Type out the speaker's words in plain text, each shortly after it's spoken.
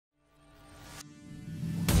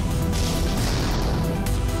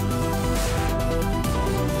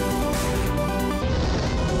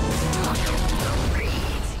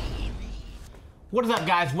What is up,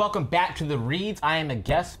 guys? Welcome back to the Reads. I am a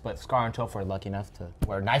guest, but Scar and Toph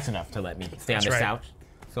were nice enough to let me stay on this couch.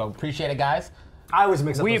 So appreciate it, guys. I always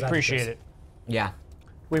mix up We those appreciate adjectives. it. Yeah.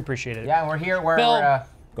 We appreciate it. Yeah, we're here. We're Phil.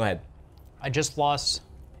 go ahead. I just lost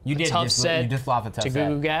You did tough just, set you just lost a tough to set.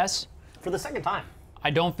 Goo Goo Gas. For the second time. I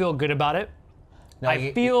don't feel good about it. No,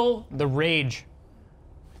 I feel the rage.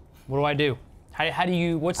 What do I do? How do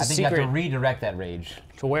you, what's I the think you secret? have to redirect that rage.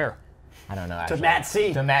 To where? I don't know. To Actually. Matt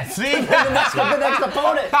C. To Matt C. the next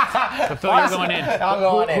opponent. But Phil, you're going in. I'm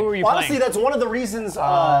going in. Who are you Honestly, playing? that's one of the reasons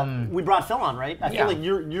we brought Phil on, right? I feel yeah. like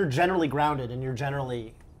you're generally grounded and you're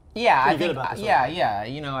generally Yeah, I pretty good think. about this Yeah.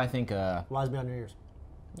 You know, I think. lies beyond your ears.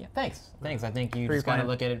 Yeah. Thanks. I think you Who are you just gotta playing?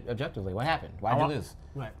 look at it objectively. What happened? Why'd you lose?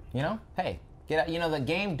 Right. You know? Hey, get out. You know, the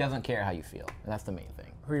game doesn't care how you feel. That's the main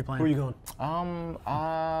thing. Who are you playing? Who are you going?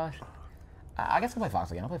 I guess I'll play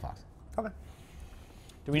Fox again. I'll play Fox. Okay.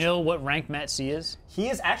 Do we know what rank Matt C is? He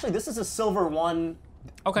is actually, this is a silver one.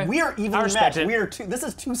 Okay. We are I evenly respect matched. it. We are this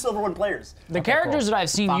is two silver one players. The characters cool. that I've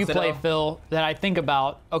seen you Fox play, Ditto. Phil, that I think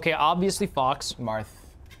about, okay, obviously Fox. Marth.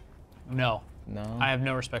 No. No. I have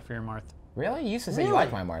no respect for your Marth. Really? You used to say you Really?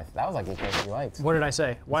 liked my Marth. That was like the character you liked. What did I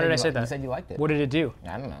say? Why You did I said say you that? You said you liked it. What did it do?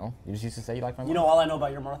 I don't know. You just used to say you liked my Marth. You know all I know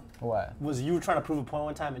about your Marth What? was you were trying to prove a point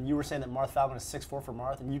one time and you were saying that Marth Falcon is 6'4" for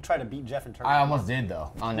Marth and you tried to beat Jeff in tournament. I almost did though.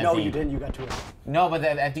 On that No, team. you didn't. You got 2 No, but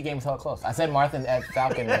that FD game was hella close. I said Marth and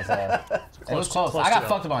Falcon was. It was close. close I got to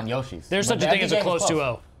fucked up on Yoshi's. There's but such a the thing FD as a game was close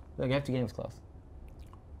 2-0. The FD game was close.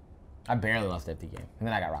 I barely lost the FD game, and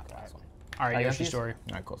then I got rocked the last one. All right, Yoshi Yoshi's? story.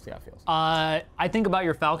 All right, cool. See how it feels. I think about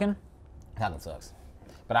your Falcon. Falcon sucks.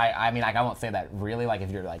 But I mean, like, I won't say that really. Like, if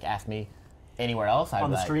you're like ask me anywhere else, I'd On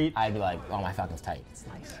be the like, street? I'd be like, oh, my Falcon's tight. It's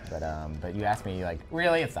nice. But you ask me like,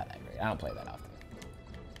 really, it's not that great. I don't play that often.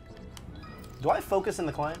 Do I focus in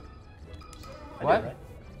the client? I What? do, right?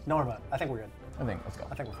 No, we're not. I think we're good. I think let's go.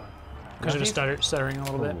 I think we're fine. Because you're just stuttering a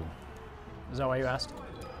little bit. Ooh. Is that why you asked?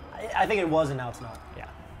 I think it was and now it's not. Yeah.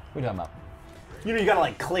 What are you talking about? You know, you gotta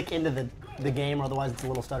like click into the game or otherwise it's a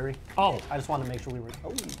little stuttery. Oh, I just wanted to make sure we were.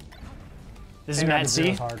 Oh, this is maybe I Matt did C.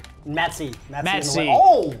 zeros hard. Matt C. Matt in the C. way.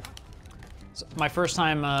 Oh! My first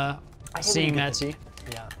time hate seeing when you Matt get C.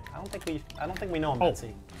 Yeah. I don't think we know him, Matt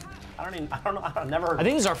C. I don't know. I've never heard I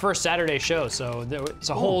think this is our first Saturday show, so it's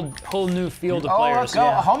a whole new field of Oh, players. let's go.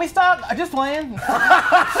 Yeah. Homie stock? I'm just playing.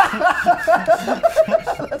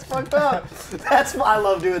 That's fucked up. I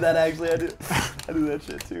love doing that actually. I do that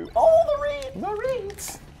shit too. Oh, the read! No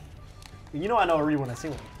reads. You know I know a read when I see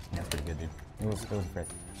one. That's pretty good, dude. It was great.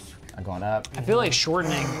 I'm going up. I feel like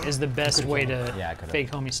shortening is the best way to Yeah, I could've. fake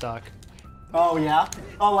homie stock. Oh yeah?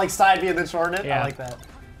 Oh, like side B and then shorten it? I Yeah. like that.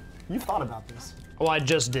 You've thought about this. Well, I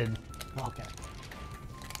just did. Okay.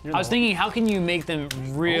 I was thinking, how can you make them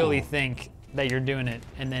really think that you're doing it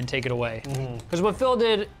and then take it away? Because what Phil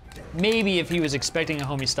did, maybe if he was expecting a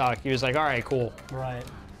homie stock, he was like, all right, cool. Right.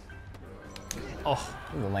 Oh.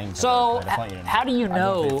 It was a lame So, cover. I just want you to know. how do you I don't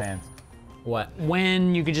know big fans. What?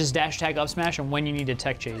 when you could just dash attack up smash and when you need to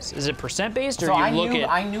tech chase? Is it percent based or So do you I look knew at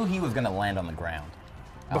I knew he was gonna land on the ground.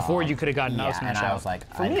 before you could have gotten up Yeah, smash and out? I was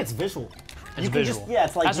like, For me, it's visual. It's you can visual. just, yeah,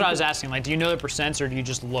 it's like. That's you what I was can- asking. Like, do you know the percents or do you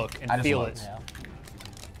just look and I just feel look. it? Yeah.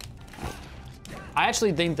 I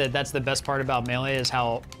actually think that that's the best part about Melee is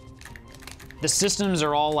how the systems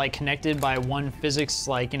are all like connected by one physics,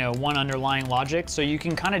 like, you know, one underlying logic. So you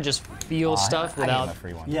can kind of just feel stuff I gave him without. a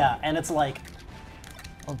free one. Yeah, and it's like,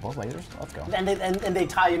 Oh, both lasers? Let's go. and they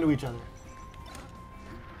tie into each other.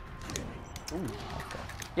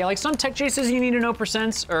 Yeah, like some tech chases you need to know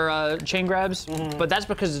percents or chain grabs, but that's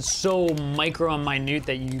because it's so micro and minute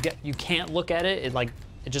that you can't look at it.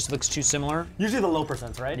 It just looks too similar. Usually the low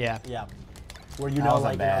percents, right? Yeah. Yeah. Where you That know, was a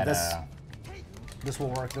like, bad, you know, this will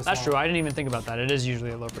work. This That's won't. true. I didn't even think about that. It is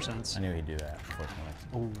usually at low percents. I knew he'd do that,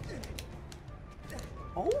 unfortunately.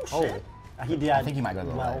 Oh shit. He did. I think he might go to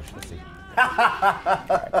the well. ledge. Let's see.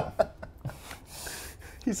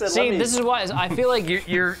 He said, See, let me. this is why I feel like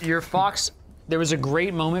your Fox. There was a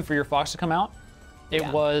great moment for your Fox to come out. It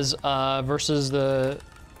was versus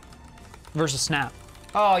Snap.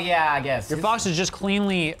 Oh yeah, I guess. Your Fox is just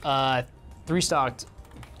cleanly 3-stocked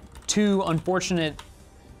two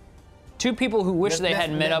people who wish they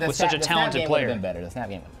hadn't met up with such a talented player. The snap game would have been better. The snap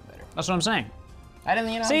game would have been better. That's what I'm saying. I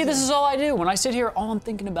didn't, you know. See, this is all I do. When I sit here, all I'm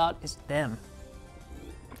thinking about is them.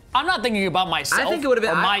 I'm not thinking about myself I think it would have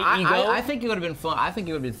been or my ego. I think it would have been fun. I think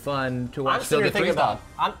it would have been fun to I'm watch sitting Phil here get thinking three-stock.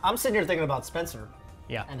 about. I'm sitting here thinking about Spencer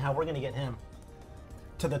yeah. and how we're gonna get him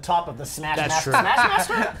to the top of the Smash That's Master. true. Smash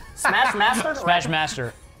Master. Smash Master. Smash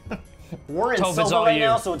Master. We're in Toph, it's silver all right you.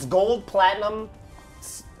 now, so it's gold, platinum,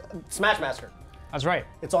 Smash Master. That's right.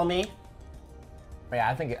 It's all me. But yeah,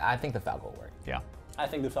 I think the Falco will work. Yeah. I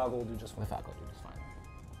think the Falco will do just The fine. Falco will do just fine.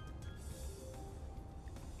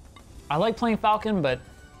 I like playing Falcon, but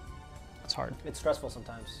it's hard. It's stressful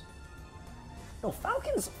sometimes. No,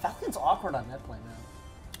 Falcon's awkward on netplay, man.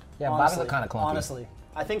 Yeah, Bobby's kind of clunky. Honestly,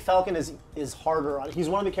 I think Falcon is harder. He's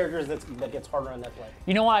one of the characters that gets harder on netplay.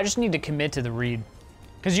 You know what? I just need to commit to the read.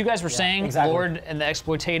 Because you guys were saying exactly. Lord and the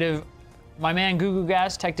exploitative. My man Goo Goo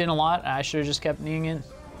Gas teched in a lot. I should have just kept kneeing in.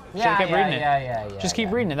 Yeah, kept reading it. Yeah. Just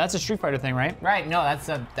keep reading it. That's a Street Fighter thing, right? Right. No, that's.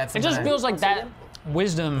 It just feels like that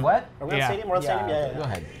wisdom. What? Are we on Stadium? We're on Stadium? Yeah. Go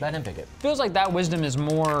ahead. Let him pick it. Feels like that wisdom is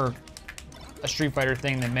more a Street Fighter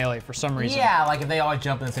thing than Melee for some reason. Yeah, like if they always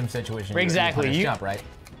jump in the same situation. Exactly. You jump, right?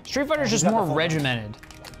 Street Fighter's just more regimented.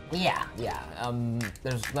 Yeah.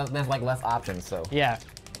 There's like less options, so. Yeah.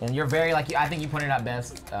 And you're very I think you pointed out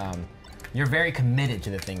best. You're very committed to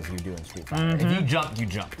the things you do in Street Fighter. If you jump, you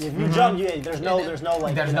jump. If you jump, there's no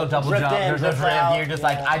like. There's no double drift jump. in, There's no drift. out. You're just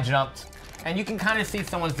like I jumped. And you can kind of see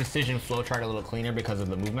someone's decision flow chart a little cleaner because of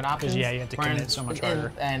the movement options. Yeah, you have to commit so much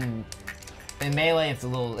harder. And in Melee, it's a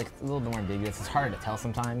little more ambiguous. It's harder to tell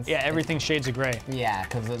sometimes. Yeah, everything's shades of gray. Yeah,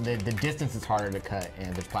 because the distance is harder to cut,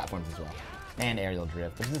 and there's platforms as well, and aerial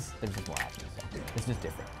drift. There's just more options. So it's just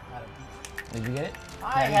different. Did you get it?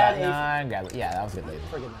 I had yeah, that was good. Laser.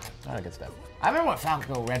 Friggin' All right, good stuff. I remember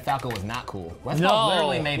when Red Falco was not cool. Red No. Falco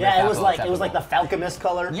literally made Red Yeah, Falco it was like the Falcomist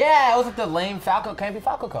color. Yeah, it was like the lame Falco, campy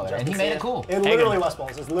Falco color, and he made it cool. It literally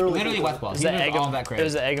Westballs. It's literally West Balls. It was He the deserves all that credit. It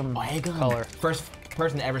was the Eggum Eggum. color. First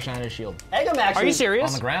person to ever shine his shield. Eggum actually. Are you serious?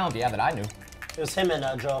 On the ground, yeah, that I knew. It was him and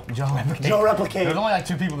Joe. Joe Replicate. Joe Replicate. There's only like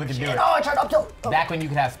 2 people that could do it. Oh, I tried up tilt. Oh. Back when you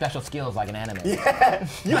could have special skills like an anime. Yeah,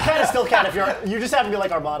 you kind of still can if you just have to be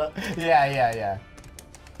like Armada. Yeah.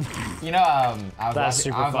 You know, I was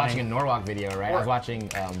funny. watching a Norwalk video, right? I was watching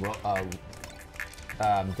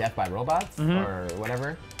Death by Robots or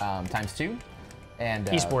whatever, ×2, and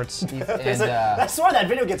Esports. I swear that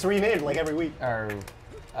video gets renamed like every week.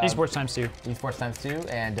 Esports ×2. Esports ×2,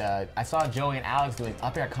 and I saw Joey and Alex doing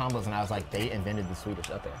up air combos, and I was like, they invented the Swedish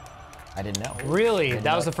up air. I didn't know. Really?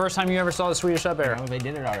 That was the first time you ever saw the Swedish up air? No, they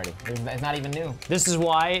did it already. It's not even new. This is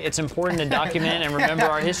why it's important to document and remember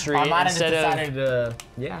our history instead of...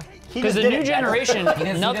 Yeah. Because the new generation, He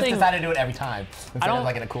just decided to do it every time instead of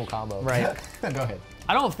like in a cool combo. Right. Go ahead.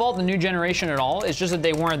 I don't fault the new generation at all. It's just that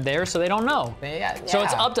they weren't there, so they don't know. Yeah. So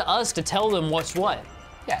it's up to us to tell them what's what.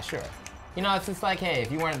 Yeah, sure. You know, it's just like, hey, if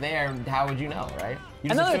you weren't there, how would you know, right?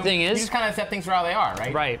 Another thing is... You just kind of accept things for how they are,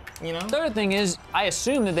 right? Right. You know? The other thing is, I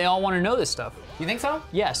assume that they all want to know this stuff. You think so?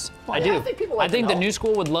 Yes, I yeah, do. I think people like I think to the know. new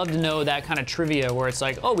school would love to know that kind of trivia where it's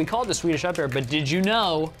like, oh, we called the Swedish up air, but did you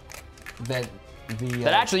know That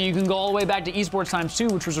that actually you can go all the way back to Esports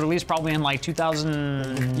 ×2, which was released probably in like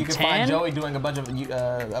 2010? you can find Joey doing a bunch of the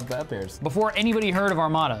up airs. Before anybody heard of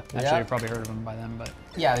Armada. Actually, Yeah. you probably heard of him by then, but...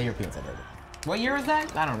 Yeah, the Europeans had heard it. What year was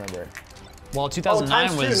that? I don't remember. Well, Oh, 2009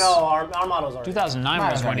 ×2. was... No, Armada's already. 2009 was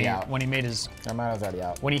Armada's when already he, out. when he made his... Armada's already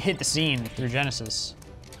out. When he hit the scene through Genesis.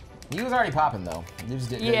 He was already popping though. They just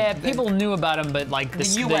didn't- Yeah, they- people knew about him, but like the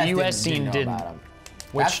US scene know didn't. about him.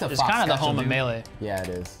 Which That's the is Fox kind of the special, home of dude. Melee. Yeah, it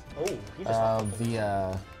is. Oh, he just.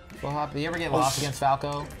 The full hop. Do you ever get lost against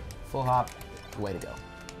Falco? Full hop, way to go.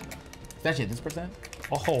 Especially at this percent.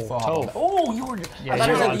 Oh, Full hop. Toph. Oh, you were. Yeah, I thought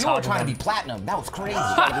you were on you top were of trying to him. be platinum. That was crazy.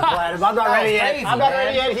 I'm not ready yet. crazy, I'm not man.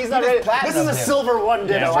 ready yet. He's not You ready. just This is a platinumed him. silver one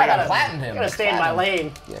ditto. Yeah, I gotta gotta platinum him. I gotta stay in my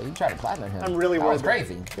lane. Yeah, you tried to platinum him. I'm really That was worried.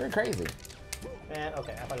 crazy. You're crazy. Man,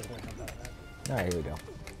 okay, I thought he was gonna come out of that. All right, here we go.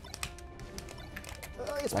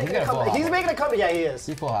 He's Well, making he's a got a full comeback. He's hop. making a comeback. Yeah, he is.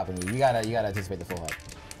 He's full hopping you. You gotta anticipate the full hop.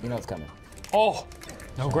 You know it's coming. Oh,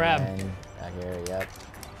 no grab. And back here, yep.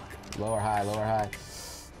 Lower high, lower high.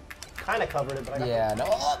 Kind of covered it, but I got Yeah, no.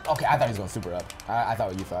 Okay, I thought he was going super up. I thought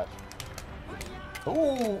what you thought.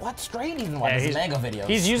 Ooh, what straight even? What, this is Mango videos.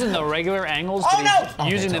 He's using the regular angles, Oh, but no!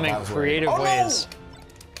 he's using Okay, them in I was worried. creative Oh, no! ways.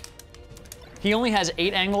 He only has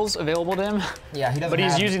 8 angles available to him, Yeah, he doesn't but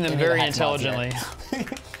he's have using them any of the very hex mods yet.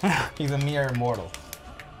 intelligently. He's a mere mortal.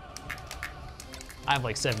 I have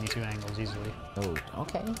like 72 angles easily. Oh,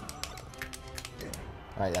 okay. All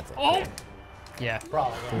right, that's it. Oh! Yeah.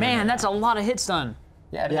 probably. Yeah. Man, that's a lot of hits done.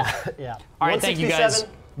 Yeah, it is. Yeah, yeah. All right, thank you guys.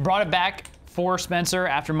 167. Brought it back for Spencer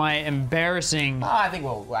after my embarrassing. Oh, I think we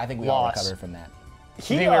all Loss. recovered from that. You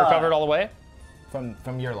think we recovered all the way?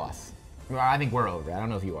 From your loss. Well, I think we're over it. I don't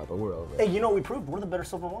know if you are, but we're over Hey, it. you know what we proved? We're the better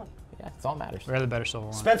silver one. Yeah, it's all matters. We're the better silver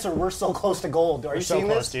one. Spencer, we're so close to gold. Are you So seeing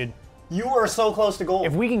close, this? dude. You are so close to gold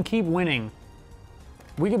If we can keep winning,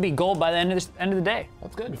 we could be gold by the end of the day.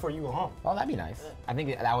 That's good. before you go home. Oh, that'd be nice. I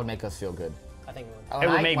think that would make us feel good. I think we would. It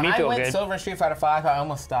would make me feel When I good. went silver in Street Fighter 5, I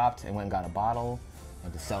almost stopped and went and got a bottle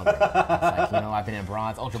and to celebrate. It's like, you know, I've been in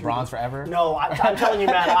bronze, ultra bronze forever. No, I'm telling you,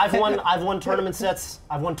 man. I've won tournament sets.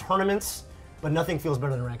 I've won tournaments, but nothing feels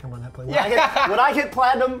better than rank number on that play. When I hit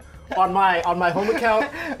platinum on my home account.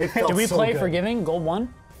 It felt Did we so play good. Forgiving Gold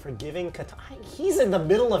 1? Forgiving Katana? He's in the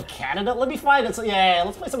middle of Canada. Let me find it. So yeah,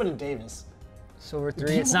 let's play someone in Davis. Silver 3.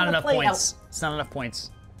 Do you It's not wanna enough play points. It's not enough points.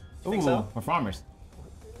 Think so? We're farmers.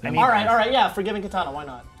 I need All right, yeah, Forgiving Katana. Why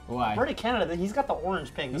not? Why? We're in Canada. He's got the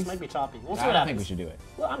orange ping. This might be choppy. We'll see I what don't think happens. we should do it.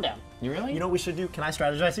 Well, I'm down. You really? You know what we should do? Can I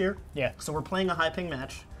strategize here? Yeah. So we're playing a high ping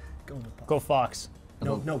match. Going with Puff. Go Fox.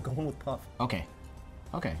 No, going with Puff. Okay.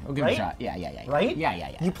 Okay, we'll give Right? it a shot. Yeah. Right?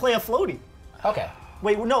 Yeah. You play a floaty. Okay.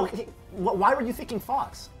 Wait, no. Why were you thinking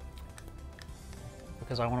Fox?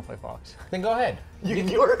 Because I want to play Fox. Then go ahead. You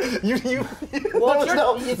Well,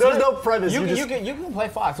 there's no premise. You just, can play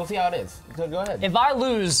Fox. We'll see how it is. So go ahead. If I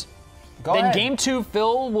lose, Go then ahead. game 2,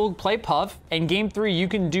 Phil will play Puff, and game 3, you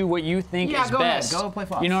can do what you think Yeah, is go ahead. best. Go play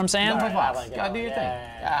Fox. You know what I'm saying? Go play Alright, Fox. I like it. Go do your Yeah,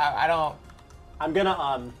 thing. yeah, I don't. I'm gonna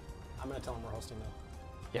tell him we're hosting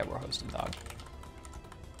though. Yeah, we're hosting, dog.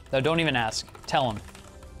 No, don't even ask. Tell him.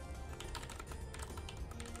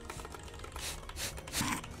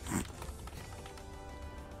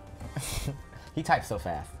 He types so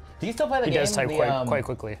fast. Do you still play the He game? does type quite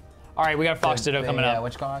quickly. All right, we got Fox Ditto coming up.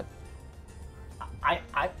 What's it called?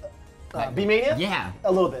 B-Mania? Yeah.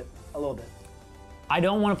 A little bit. I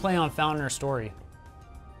don't want to play on Fountain or Story.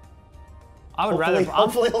 I would Hopefully, rather.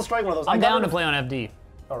 hopefully he'll strike one of those. I'm down to play on FD.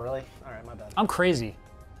 Oh really? All right, my bad. I'm crazy.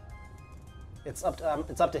 It's up to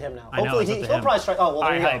him now. I know, Hopefully it's up to he'll him. probably strike. Oh well, All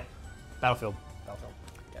there right, you go. hype. Battlefield. Battlefield.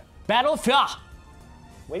 Okay. Battlefield.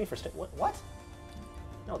 Waiting for what?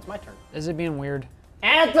 No, it's my turn. Is it being weird?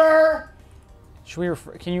 Answer. Should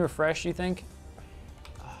we? Can you refresh? You think?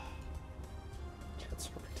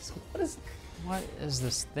 What is? What is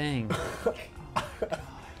this thing?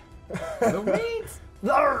 The reeds.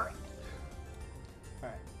 All right.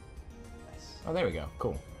 Oh, there we go.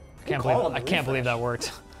 Cool. I can't call believe. him I the can't believe that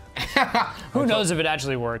refresh. worked. Who knows if it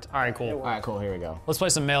actually worked? All right, cool. All right, cool. Here we go. Let's play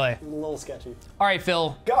some melee. A little sketchy. All right,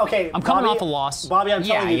 Phil. Go, okay. I'm coming Bobby, off a loss. Bobby, I'm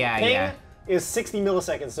telling you, Yeah, ping yeah. is 60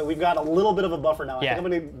 milliseconds, so we've got a little bit of a buffer now. Yeah. I think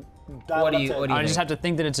I'm gonna dial What it do up you- to. what do you I just think? have to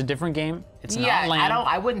think that it's a different game. It's Yeah, not land.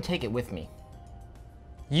 I wouldn't take it with me.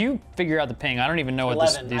 You figure out the ping. I don't even know what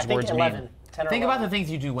 11. these I think words 11. mean. 10 or Think 11. about the things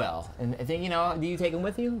you do well, and think, do you take them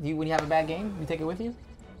with you? When you have a bad game, you take it with you?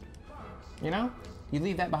 You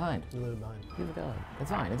leave that behind. You leave it behind. Leave it behind. It's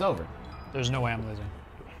fine. It's over. There's no way I'm losing.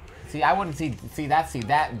 See, I wouldn't see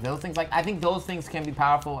that. Those things, I think those things can be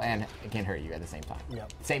powerful and it can hurt you at the same time.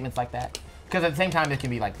 Yep. Statements like that. Because at the same time, it can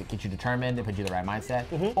be like to get you determined and put you in the right mindset.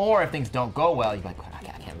 Or if things don't go well, you're like, I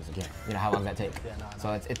can't lose again. How long does that take? no.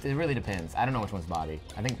 So it really depends. I don't know which one's Bobby.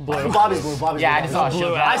 I think Bobby's blue. Bobby's Yeah, blue. I just saw a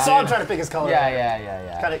shield. I saw him trying to pick his color.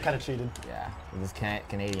 Yeah. Kind of cheated. Yeah. This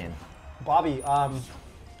Canadian. Bobby.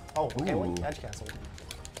 Oh, okay. Ooh. Wait, edge cancel.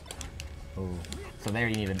 Ooh. So there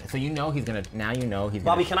you need it. So he's gonna. Now he's Bobby,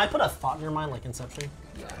 gonna. can I put a thought in your mind like Inception?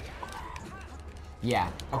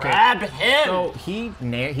 Yeah. Okay. Grab him. So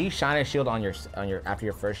he shine a shield on your after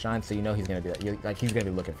your first shine, so he's gonna be he's gonna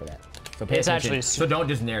be looking for that. So pay It's attention. actually- So don't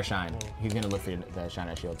just nair shine. He's gonna look for the shine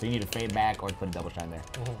a shield. So you need to fade back or put a double shine there.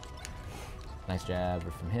 Nice jab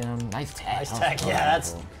from him. Nice tech. Nice Oh, tech. oh, Yeah,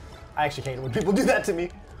 cool. I actually hate it when people do that to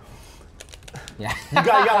me. Yeah. You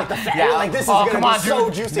got like the fat. Yeah. Like this is Oh, gonna come be on, so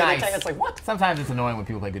dude. juicy. Nice. It's like what? Sometimes it's annoying when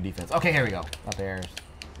people play good defense. Okay, here we go. Up airs.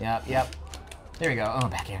 Yep. There we go. Oh,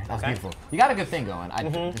 back air. That was Okay. beautiful. You got a good thing going. I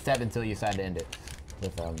just stepped until you decided to end it.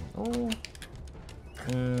 With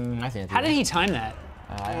nice answer. How did he time that?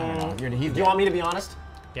 I don't know. Do you want me to be honest?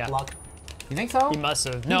 Yeah. Luck. You think so? He must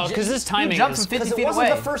have. No, because this timing He jumped is. from 50 Because it feet wasn't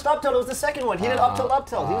away. the first up tilt, it was the second one. He did up tilt,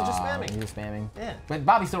 He was just spamming. He was spamming. Yeah. But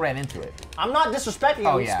Bobby still ran into it. I'm not disrespecting him.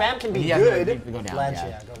 Oh, yeah. Spam can be He has no- good. he can go down, Ledge,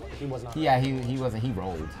 yeah. he was not. Yeah, he wasn't. He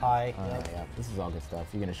rolled. High. Yeah. This is all good stuff.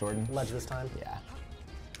 You gonna shorten? Ledge this time. Yeah.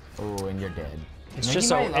 Oh, and you're dead. It's No, just he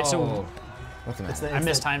so. might- It's oh. a. What's the matter? It's the- I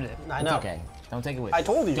mistimed it. I It's know. okay. Don't take it with you. I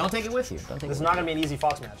told you. Don't take it with you. Don't take This is it not gonna be an easy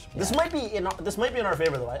Fox match. This might be in our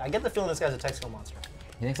favor though. I get the feeling this guy's a tech skill monster.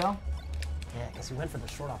 You think so? Yeah, because he went for the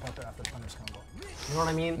short up there after the Thunder's combo. You know what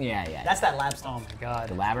I mean? Yeah. That's that lab Oh stuff. my god.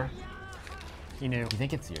 The labber? He knew. You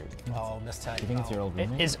think it's your? Oh, mistake. You think it's your old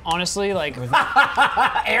roommate? Is honestly like.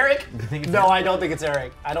 Eric? You think it's No, I don't think it's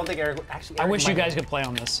Eric. I don't think Eric. Actually, I Eric wish you might- guys could play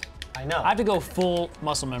on this. I know. I have to go full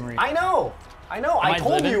muscle memory. I know. I I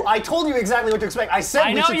told living? you. I told you exactly what to expect. I said I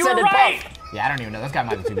we know should you send were it right. Puff. Yeah, I don't even know. This guy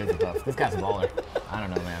might be too good for Puff. This guy's a baller. I don't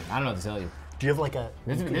know, man. I don't know what to tell you. Do you have like a?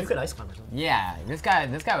 This- you this- could ice climb or something. Yeah, this guy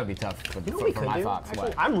would be tough for, You know what we for could my do? Fox. Actually,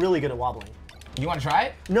 What? I'm really good at wobbling. You want to try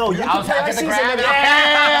it? No, you I'll can play get ice the season. grab.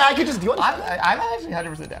 Yeah, I could just do it. I'm actually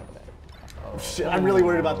 100% down with that. Shit, I'm really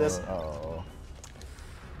worried about this. Oh.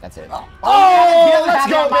 That's it. Oh, let's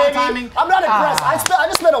go, Bad baby! timing. I'm not impressed. I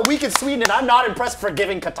just spent a week in Sweden, and I'm not impressed.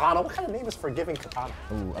 Forgiving Katana. What kind of name is Forgiving Katana?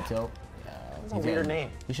 Ooh, up tilt. That's a weird name.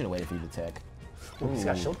 He should have waited for you to tech. Ooh, he's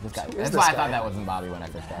got shield. This guy. Who is That's this why I guy? thought that wasn't Bobby when I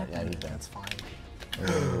first started. Yeah, he's dead. That's fine.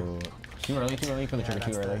 Ooh. Too early for the trigger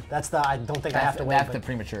too early. That's the. I don't think I have to wait. That's the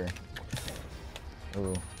premature.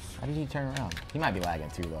 Ooh. How did he turn around? He might be lagging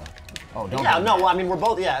too though. Oh, don't. Yeah, no. Well, I mean, we're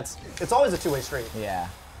both. Yeah, it's always a two-way street. Yeah.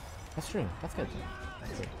 That's true. That's good.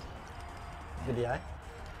 Good DI.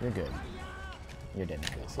 You're good. You're dead.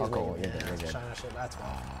 Oh, cool. You're good. You're good. China shit. That's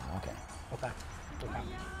fine. Okay. Okay.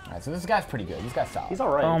 All right. So this guy's pretty good. This guy's solid. He's all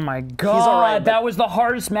right. Oh my god, He's all right, but- that was the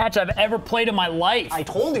hardest match I've ever played in my life. I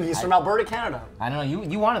told you he's from Alberta, Canada. I know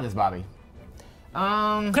you wanted this, Bobby.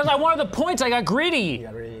 Because I wanted the points, I got greedy.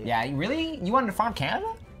 Yeah. Really? You wanted to farm Canada?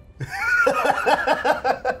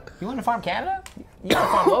 You wanted to farm Canada? You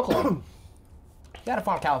gotta farm locally. You gotta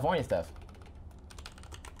farm California stuff.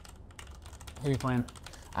 Who are you playing?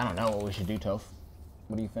 I don't know what we should do, Toph.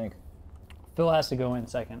 What do you think? Phil has to go in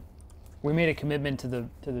second. We made a commitment to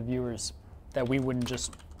the viewers that we wouldn't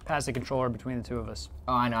just pass the controller between the two of us.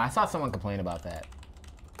 Oh, I know. I saw someone complain about that.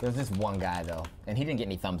 There was this one guy though, and he didn't get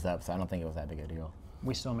any thumbs up, so I don't think it was that big a deal.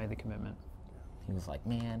 We still made the commitment. He was like,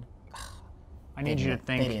 "Man, I need you to didn't-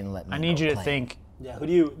 think. they didn't let me I need go you to play. think. Yeah. Who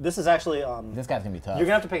do you? This is actually. this guy's gonna be tough." You're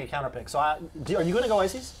gonna have to pick a counter pick. So are you gonna go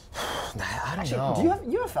ices? I don't Actually, know.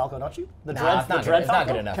 do you have Falco? Don't you? The Nah, dread. it's not The good. dread It's not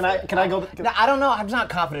Falco? good enough Can for I? it. Can I go? No, I don't know. I'm just not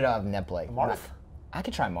confident of net play. Marth? I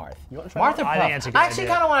could try Marth. You wanna try Marth Marth? or Puff? I think that's a good I actually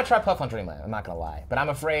idea. kind of want to try Puff on Dreamland. I'm not gonna lie, but I'm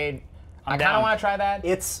afraid. I kind down. of want to try that.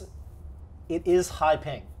 It is high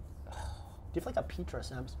ping. Do you have like a Petra,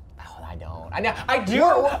 Sims? Oh, I don't. I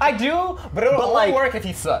do, but it'll only like- work if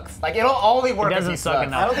he sucks. Like it'll only work It if doesn't he suck sucks.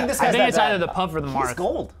 enough. I don't think this I guy's think that it's bad. either the Puff or the He's Marth.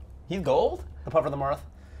 gold. He's gold. The Puff or the Marth.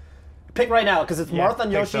 Pick right now, because it's Yeah, Marth on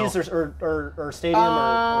pick Yoshi's or Stadium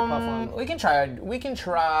or Puff on. We can try. We can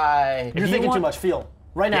try. You're you thinking want- too much. Feel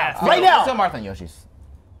right now. Yeah, right Let's now. do Marth on Yoshi's.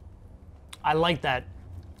 I like that,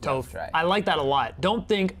 Toph. That's right. I like that a lot. Don't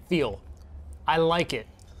think, feel. I like it.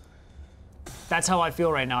 That's how I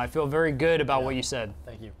feel right now. I feel very good about what you said.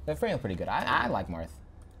 Thank you. They're feeling pretty good. I like Marth.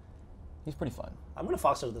 He's pretty fun. I'm gonna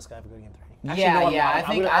Fox with this guy for good game 3. Yeah, no, I'm yeah, not. I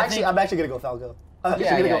think- I think- I'm actually gonna go Falco. I'm actually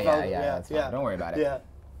Yeah, gonna yeah, go Falco. yeah. That's fine. Don't worry about it. Yeah.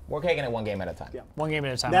 We're taking it one game at a time. Yeah. One game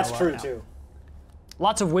at a time. That's I love true it now. too.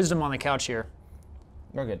 Lots of wisdom on the couch here.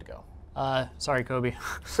 We're good to go. Sorry, Kobe.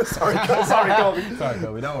 Sorry, Kobe. Sorry,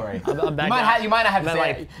 Kobe. Don't worry. I'm back You might, down. you might not have to But, say.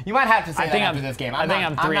 like, You might have to say I that think after I'm- this game. I think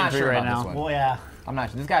I'm 3 and not 3 sure right about now. This one. Well, yeah. I'm not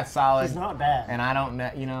sure. This guy's solid. He's not bad. And I don't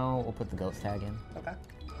know. You know, we'll put the ghost tag in. Okay.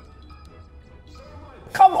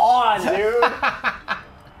 Come on, dude.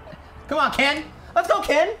 Come on, Ken. Let's go,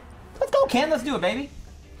 Ken. Let's go, Ken. Let's do it, baby.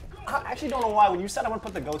 I actually don't know why. When you said I want to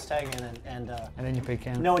put the ghost tag in and And then you pick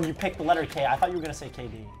him. no, and you picked the letter K, I thought you were gonna say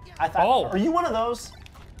KD. I thought. Oh. Are you one of those?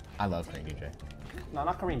 I love Kareem DJ. No,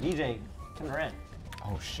 not Kareem. DJ. Kevin Durant.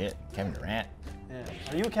 Oh shit, Kevin Durant. Yeah.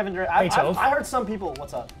 Are you a Kevin Durant? Hey, Toph. I heard some people.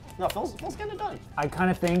 What's up? No, Phil's getting it done. I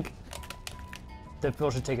kind of think that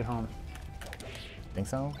Phil should take it home. Think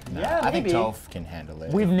so? No, Yeah, I think maybe. Toph can handle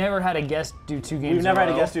it. We've never had a guest do 2 games We've never in had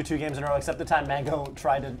a a row, guest do 2 games in a row, except the time Mango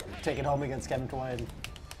tried to take it home against Kevin Toy. And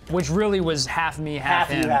which really was half me, half, half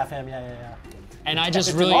him. you, half him. Yeah, yeah, yeah. And I just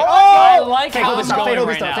It's really, oh! I like Take how over it's stuff, going take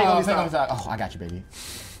over right stuff, now. take over Oh, stuff. oh, I got you, baby.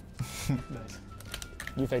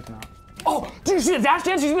 You faked him out. Oh, did you see the dash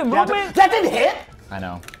dance? You see the movement? That didn't hit. I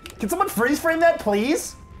know. Can someone freeze frame that,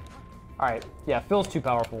 please? All right, yeah, Phil's too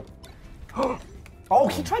powerful. Oh,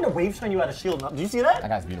 he tried to wave shine you out of shield. Did you see that? That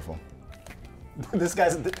guy's beautiful. this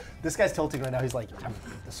guy's tilting right now. He's like, I'm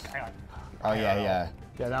this guy. Oh yeah, yeah.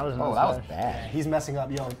 Yeah, that was. Oh, that was bad. He's messing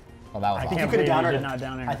up. Yo, Oh, that was I think awesome. you could have down believe you him. did not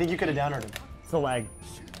down air. I think you could have down him. It's the lag.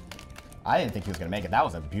 I didn't think he was gonna make it. That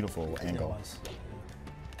was a beautiful It angle. was.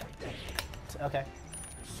 Okay.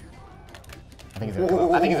 I think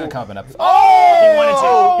he's gonna come up and up. He wanted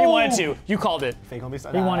to. He wanted to. You called it. Fake home. He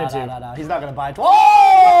wanted to. He's not gonna buy it.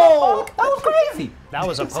 Oh! That was crazy. That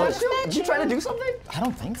was a post. Did you try to do something? I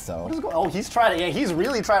don't think so. Oh, he's trying to. Yeah, he's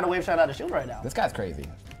really trying to wave shine out of shield right now. This guy's crazy.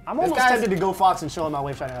 I'm this almost guy's- tempted to go Fox and show him how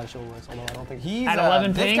wave shining out of shield works. Although I don't think He's At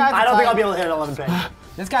 11 this ping? guy's I don't think I'll be type- able to hit an 11 ping.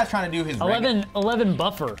 This guy's trying to do his 11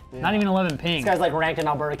 buffer. Not even 11 ping. This guy's like ranked in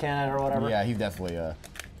Alberta, Canada, or whatever. Yeah, he's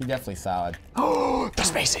definitely solid. The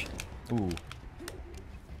spacing. Ooh.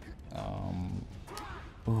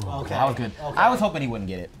 Okay. That was good. Okay. I was hoping he wouldn't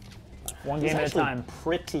get it. One He's game at a actually time.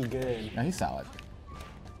 pretty good. No, he's solid.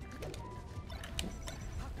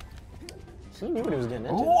 He knew what he was getting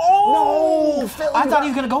into. Oh! No, Phil, I you thought got- he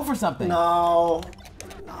was gonna go for something. No, All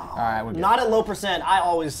right, we're good. not at low percent. I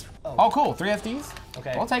always. Oh. Oh, cool. 3 FDs.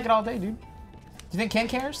 Okay. I'll take it all day, dude. Do you think Ken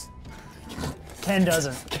cares? Ken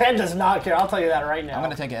doesn't. Ken does not care. I'll tell you that right now. I'm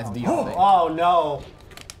gonna take an SD all day. Oh no.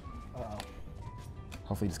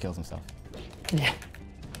 Hopefully he just kills himself. Yeah.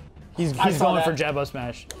 He's I saw going that. for Jabbo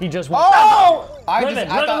Smash. He just wants Oh!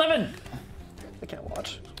 Livin'. I can't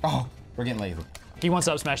watch. Oh, we're getting lazy. He wants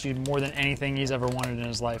to up smash you more than anything he's ever wanted in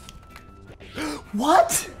his life.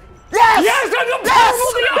 What? Yes! Yes, that's a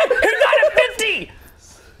powerful DI! He got a 50!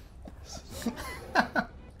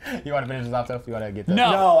 You want to finish this off, Soph? You want to get that?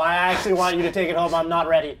 No. No, I actually want you to take it home. I'm not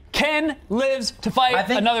ready. Ken lives to fight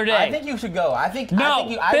another day. I think you should go. I think. No, I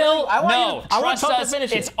think you, I Bill, really, I want no. You, I want Trust Toad to us,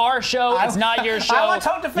 finish it. it's our show, it's not your show. I want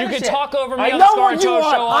Toad to finish You it. can talk over me I on know the what you Scar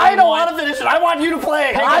want. Show. I don't want to finish it. I want you to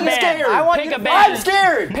play. Pick I'm a band. scared. I want Pick you a to- band. I'm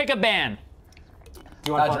scared. Pick a band.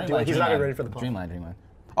 Do you want to do it? He's not ready for the pump. Dreamline.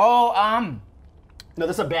 Oh, No,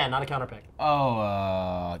 this is a ban, not a counter pick.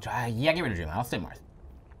 yeah, get rid of Dreamline. I'll stay Marth.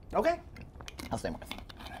 Okay. I'll stay Marth.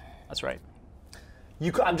 That's right.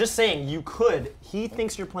 You could, I'm just saying, you could. He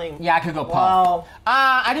thinks you're playing. Yeah, I could go Puff. Well,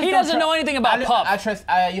 I just He don't doesn't know anything about Puff. I trust.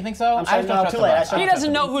 You think so? I'm sorry, I just don't no, trust too the late. I Puff. started- He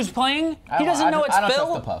doesn't know who's playing. He doesn't know it's I don't Phil.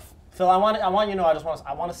 trust the Puff. Phil, I want you to know.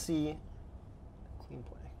 I want to see clean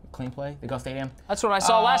play. Clean play. The Go Stadium. That's what I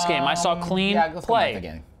saw last game. I saw clean Yeah, let's go play. Marth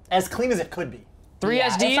again. As clean as it could be. 3 Yeah,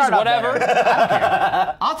 it SDs, started off whatever.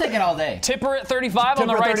 better. I'll take it all day. Tipper at 35 on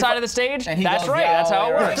the Tipper right 35. side of the stage. And he That's goes right. the That's how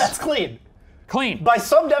it other way works. That's clean. Clean. By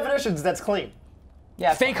some definitions, that's clean.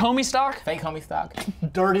 Yeah. Fake homie stock. Fake homie stock.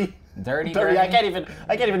 Dirty. Dirty. I can't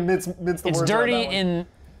even mince the words. It's around dirty that one. in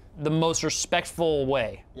the most respectful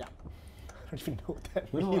way. Yeah. I don't even know what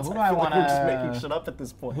that do- means. who do I I feel like we're just wanna- making shit up at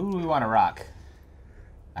this point. Who do we want to rock?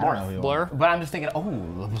 I don't know who you Blur? want. But I'm just thinking,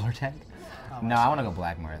 the Blur tag? No, I want to go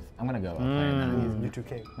Black Marth. I'm going to go a player none of these. You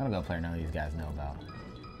 2K. I'm going to go a player none of these guys know about.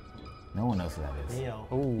 No one knows who that is. Neo.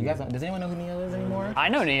 You guys, does anyone know who Neo is anymore? I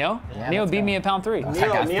know Neo. Yeah, Neo let's beat go. me at pound 3. That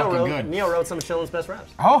guy's fucking good. Neo wrote some of Shillin's best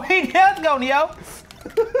raps. Oh, he does go, Neo!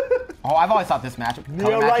 Oh, I've always thought this matchup.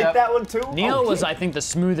 Neo write that one too? Neo Oh, was, shit. I think, the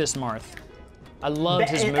smoothest Marth. I loved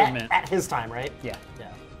his movement. At his time, right? Yeah.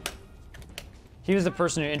 Yeah. He was the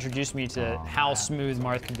person who introduced me to how smooth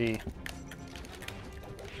Marth could be.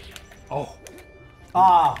 Oh.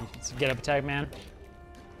 Ah. Let's get up attack, man.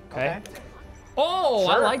 Okay. Okay. Oh,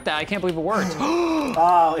 I Sure. like that. I can't believe it worked.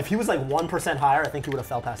 If he was like 1% higher, I think he would have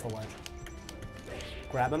fell past the ledge.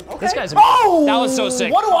 Grab him. Okay. This guy's Oh! That was so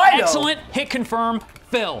sick. What do I know? Excellent. Hit confirm.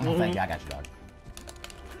 Phil. Oh, thank you. I got you, dog.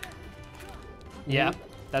 Yeah,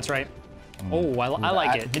 that's right. Oh, I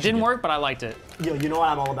like it. It didn't work, but I liked it. Yo, you know what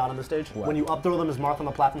I'm all about on the stage? What? When you up throw them as Marth on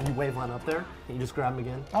the platform, you wave one up there, and you just grab them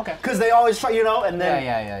again. Okay. Because they always try, and then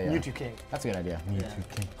Yeah. you 2K. That's a good idea.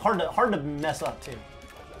 Hard to mess up too.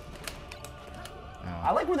 Oh.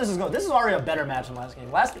 I like where this is going. This is already a better match than last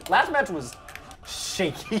game. Last match was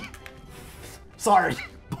shaky. Sorry.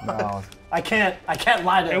 No. I can't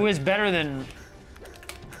lie to It was better than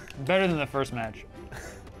the first match.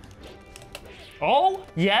 Oh,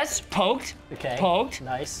 yes, poked. Okay. Poked.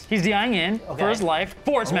 Nice. He's DIing in for his life.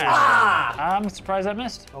 Forward smash. Ah! I'm surprised I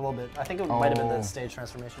missed. A little bit. I think it might have been the Oh. stage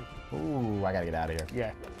transformation. Ooh, I gotta get out of here.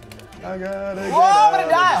 Yeah. I gotta Oh, I'm gonna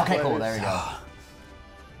die! Okay, cool, there we go.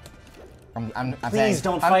 I'm Please saying,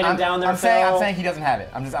 don't fight him down there, I'm Phil. saying he doesn't have it.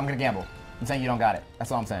 I'm gonna gamble. I'm saying you don't got it.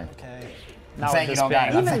 That's all I'm saying. Okay. I'm saying you don't got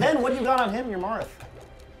it. I'm Even saying, then, what do you got on him? Your Marth.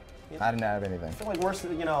 I didn't have anything. I feel like worse,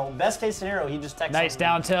 best case scenario, he just texts Nice something.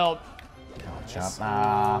 down tilt. Jump.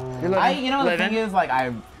 You're living. The Living. thing is, like,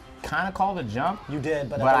 I kind of called a jump. You did,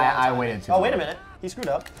 but But at the wrong I time. waited too Oh, wait a long. minute. He screwed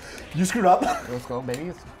up. You screwed up. Let's go,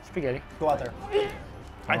 baby. Spaghetti. Go out there.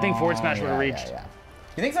 I think forward smash would have reached. Yeah.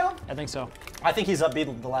 You think so? I think so. I think he's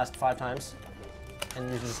upbeat the last 5 times. And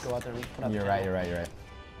you just go out there and put up You're the right. tempo. You're right.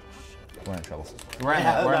 We're in trouble. We're in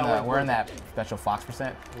Yeah, that. no, We're in that special Fox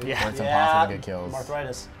percent. Yeah. Where it's Yeah. impossible to get kills.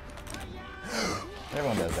 Arthritis.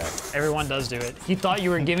 Everyone does that. Everyone does do it. He thought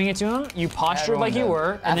you were giving it to him. You postured Everyone like you does.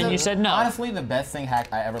 were, and then you said no. Honestly, the best thing I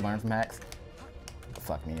ever learned from hacks.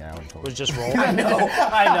 Fuck me, I would totally. Was just roll. I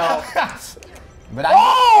know. But I.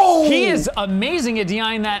 Oh! He is amazing at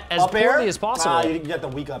DIing that as Up air? poorly as possible. Ah, you got the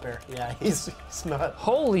weak up air. Yeah, he's not.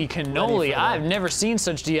 Holy cannoli! Ready for that. I've never seen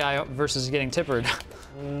such DI versus getting tippered.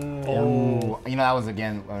 Oh, that was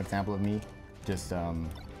again an example of me. Just Oh.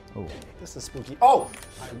 This is spooky. Oh!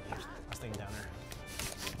 I was thinking down there.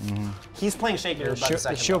 He's playing shakier.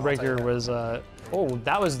 The shield breaker was. Oh,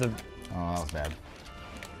 that was the. Oh, that was bad.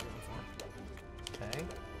 Okay.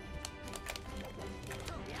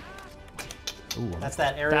 Ooh. That's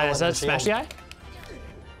that aerial. Is that smash DI?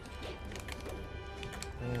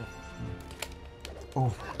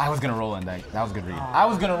 Ooh, I was gonna roll in. That was a good read. I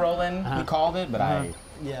was gonna roll in. He called it, but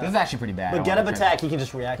Yeah. This is actually pretty bad. But I get wanna up attack, he can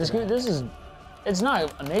just react. This to that. is It's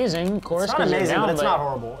not amazing, of course. It's not 'cause you're amazing, down, but it's not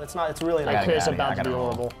horrible. It's not. It's really I not. gotta It's get about out to of be here. I gotta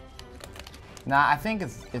roll. horrible. Nah, I think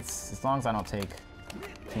it's as long as I don't take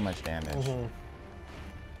too much damage.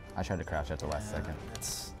 I tried to crouch at the last second.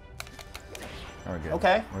 It's We're good.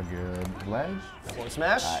 Okay. We're good. Ledge. forward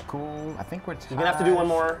smash. Alright, cool. I think we're tied. You're gonna have to do one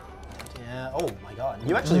more. Yeah. Oh my God.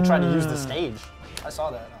 You actually tried to use the stage. I saw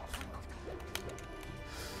that.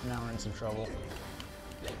 Now we're in some trouble.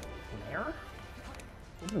 There?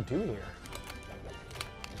 What do you do here?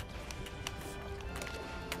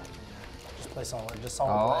 Just play solid. Just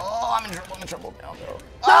solid play. Oh, I'm in trouble. I'm in trouble. Down throw.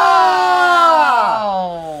 Oh!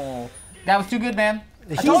 That was too good, man.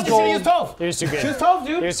 I told you she was tough. He was too good. She was tough,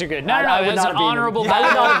 dude. He was too good. No, I no, would it's not an have beaten him. honorable Yeah, I would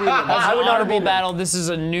battle. not have beaten him. That's I an would not have honorable beaten him. battle. This is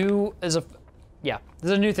a new, this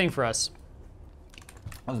is a new thing for us.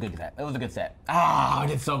 That was a good set. It was a good set. Ah, we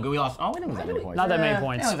did so good. We lost. Oh, we didn't lose that many points. Not that many We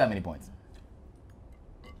points. didn't lose that many points.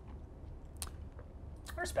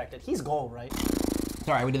 I respect it. He's gold, right?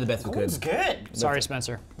 Sorry, we did the best we could. Gold's good. Sorry,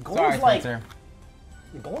 Spencer. Gold's Sorry, like Spencer.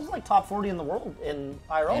 Gold's like top 40 in the world in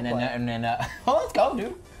IRL And play. then, oh, let's go,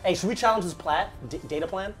 dude. Hey, should we challenge his plat data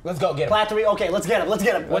plan? Let's go get him. Plat 3. Okay, let's get him. Let's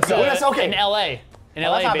get him. What's Yes, okay. in LA? In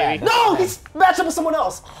Oh, that's LA, not baby. bad. No, he's matched up with someone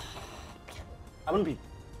else. I'm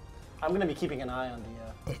gonna be keeping an eye on the.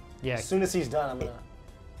 Yeah. As soon as he's done, I'm gonna.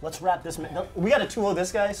 Let's wrap this. No, we got to 2-0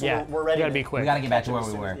 this guy, so Yeah. we're ready. You gotta to be quick. We gotta get back to where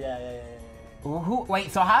catch we him as were. soon as- Yeah. Who?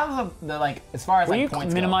 Wait. So how's the like as far as Will like you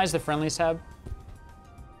points minimize the friendlies tab?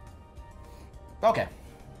 go? Okay.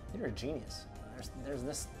 You're a genius. There's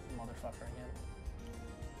this motherfucker again.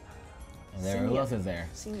 And there, who else is there?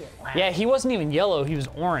 See it. Yeah, he wasn't even yellow. He was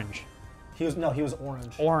orange. He was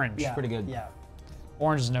orange. Orange. Yeah. Pretty good. Yeah.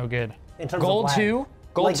 Orange is no good. In terms Gold of lag. 2?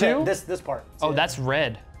 Gold Like 2? this part. Oh, See that's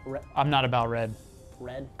red. Red. I'm not about red.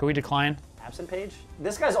 Red. Can we decline? Absent page.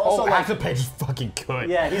 This guy's also like. Acid Page is fucking good.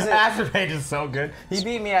 Yeah, he's a- Acid Page is so good. He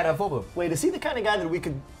beat me at a football. Wait, is he the kind of guy that we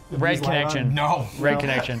could? Red abuse live on? connection. No. Red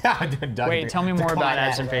connection. Wait, tell me more about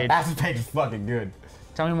Acid Page. Acid Page is fucking good.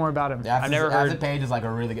 Tell me more about him. Acid, I've never Acid heard. Page is like a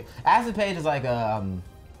really good. Acid Page is like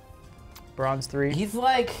Bronze 3. he's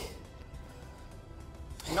like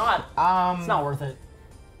It's not worth it.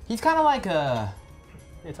 he's kind of like Yeah,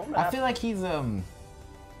 tell him to I have- feel like he's kind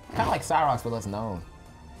of like Cyrox but less known.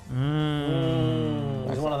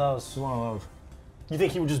 He's one of those. He's one of those. You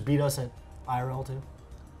think he would just beat us at IRL too?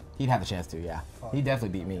 He'd have the chance to, yeah. He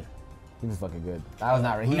definitely beat me. He was fucking good. I was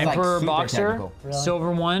not ready. He's Emperor like super Boxer, technical. Really?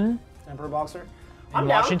 Silver 1. Emperor Boxer. In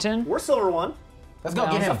Washington? We're silver 1. Let's go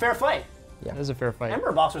No, get It's him. a fair fight. That was a fair fight.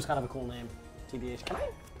 Emperor Boxer's kind of a cool name. TBH. Can I?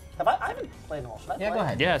 I haven't played all. Should I Yeah, play? go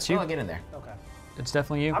ahead. Yeah, it's you. Go get in there. Okay. It's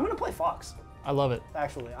definitely you. I'm gonna play Fox. I love it.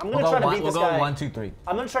 Actually, I'm We'll gonna go, try to one, beat we'll this go guy. 1, 2, 3.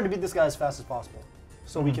 I'm gonna try to beat this guy as fast as possible,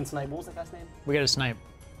 so we can snipe. What was that guy's name? We got a snipe.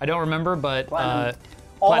 I don't remember, but Platinum.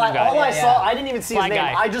 Platinum guy. All I Yeah, saw, yeah. I didn't even see Fly his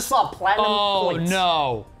name. guy. I just saw platinum Oh points.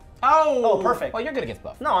 no! Oh! perfect. Well, you're good against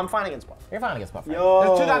Buff. No, I'm fine against Buff. You're fine against Buff. Right?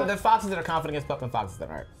 Yo. There's foxes that are confident against Buff and foxes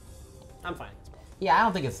that aren't. I'm fine against Buff. Yeah, I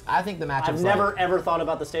don't think it's. I think the matchup's I've never ever thought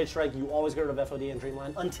about the stage strike. You always get rid of FOD and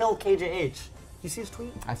Dreamline until KJH. You see his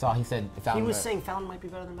tweet? I saw he said. He was saying Fountain might be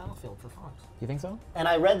better than Battlefield for Fox. You think so? And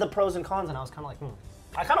I read the pros and cons, and I was kind of like,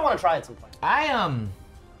 I kind of want to try it some point.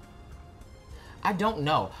 I don't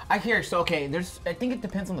know. I hear so okay. I think it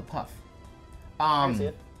depends on the puff. I can see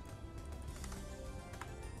it.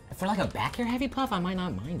 For like a back air heavy puff, I might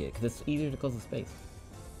not mind it because it's easier to close the space.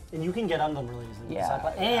 And you can get on them really easily. Yeah, Side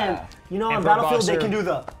play. yeah. And you know, on Emperor Battlefield, they Boxer. can do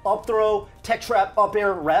the up throw, tech trap, up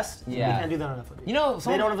air, rest. Yeah. You can't do that on FOD. You know,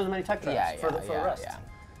 they don't have as many tech traps Yeah, for the yeah, rest. yeah.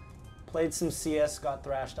 Played some CS, got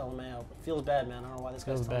thrashed LMAO. Feels bad, man. I don't know why this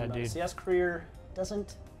guy's Feels talking bad, about it. dude. CS career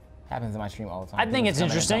doesn't. Happens in my stream all the time. I think People it's come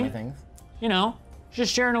in and tell me interesting. things. You know,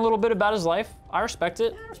 just sharing a little bit about his life. I respect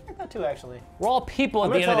it. I respect that too, actually. We're all people at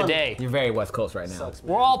I'm the gonna end of the tell day. him- You're very West Coast right now. Sucks,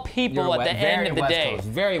 man. We're all people You're at the end very of the West day. Coast.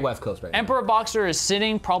 Very West Coast right now. Emperor Boxer is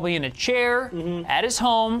sitting probably in a chair at his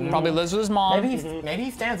home. Probably lives with his mom. Maybe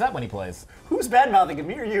he stands up when he plays. Who's bad mouthing him?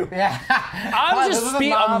 Me or you? Yeah. I'm just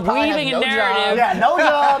I'm weaving a narrative. Yeah, no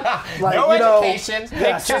job. Like, No you know, education.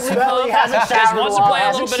 Yeah, Pictures so of Smelly him, hasn't just showered wants in to a while, play a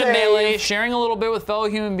little hasn't bit of shaved. melee, sharing a little bit with fellow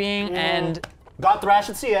human being, and Got thrashed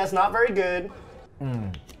at CS, not very good.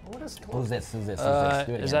 What is Who's this? Who's this? Who's this?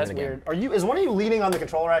 Do it is again, that do it again. weird? Are you? Is one of you leaning on the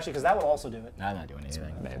controller actually? Because that would also do it. I'm not doing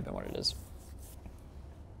anything. may have been what it is.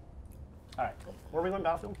 All right, where are we going,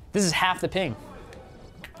 Battlefield? This is half the ping.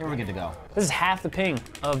 Here we get to go. This is half the ping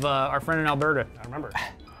of our friend in Alberta. I remember.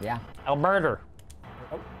 Yeah. Alberta.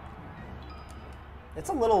 It's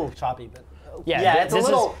a little choppy, but Yeah, it's a this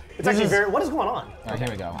little. is- It's this actually is- very. What is going on? All right, here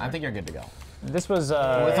we go. I think you're good to go. This was It's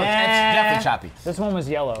definitely choppy. this one was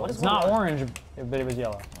yellow. is It's going not on? orange, but it was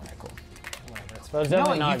yellow. All right, cool. So it's You know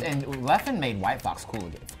definitely what? not. And Leffen made White Fox cool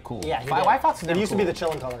cool. Yeah, he did. White Fox is It never used to be cool. the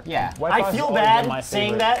chillin' color. Yeah. White I Fox feel has always been my bad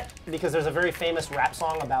saying favorite. that because there's a very famous rap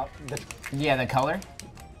song about the Yeah, the color.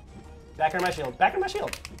 back in my shield. Back in my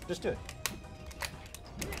shield. Just do it.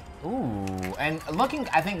 Ooh, and looking,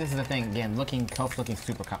 I think this is the thing again. Kof looking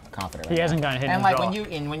super confident. Right He hasn't now. gotten hit And in like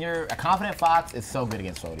the when you're a confident Fox, is so good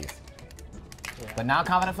against floaties. Yeah. But not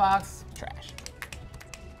confident Fox, trash.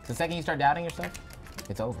 The second you start doubting yourself,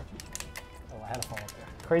 it's over. Oh, I had a fall up there.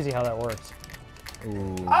 Crazy how that works.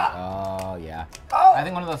 Ooh. Oh yeah. Oh! I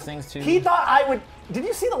think one of those things too. He thought I would. Did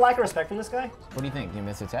you see the lack of respect from this guy? What do you think? You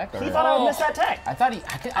missed a tech? Or? He thought I would miss that tech. I thought he.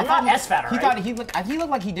 I'm not S-Fatter, He right? thought he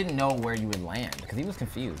looked like he didn't know where you would land because he was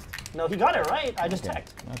confused. No, he got it right. I just Okay.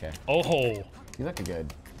 teched. Okay. Oh, You looked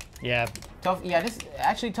good. yeah. Tough. Yeah.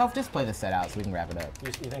 Tough. Just play this set out so we can wrap it up.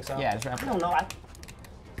 You think so? Yeah, just wrap it I don't know.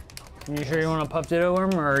 You sure you want to Puff Ditto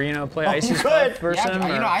him, or play Icy's could. Puff versus him?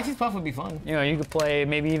 Yeah, or- Icy's Puff would be fun. You could play,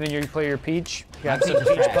 maybe even you play your Peach. You got Peach some is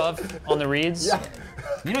Peach trash. Puff on the reeds. Yeah.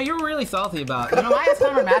 You're really salty about. My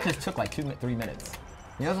S-Timer matches took like 3 minutes.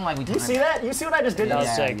 He doesn't like we. You see that? You see what I just did? That was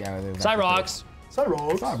Yeah, sick. yeah, it was Cyrox,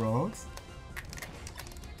 Cyrox.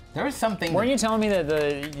 There was something. weren't you telling me that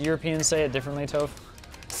the Europeans say it differently, Toph?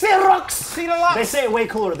 Cyrox. Cyrox. They say it way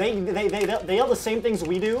cooler. They yell the same things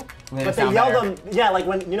we do, They but they sound yell better. them. Yeah, like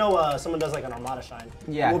when someone does like an Armada shine.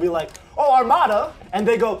 Yeah. We'll be like, "Oh, Armada," and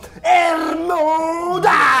they go, "Ermoda."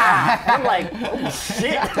 I'm like, "Oh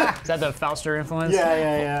shit." Is that the Fauster influence?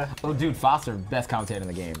 Yeah. Oh, dude, Foster, best commentator in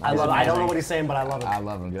the game. I love it. I don't know what he's saying, but I love it. I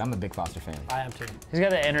love him, dude. I'm a big Foster fan. I am too. He's got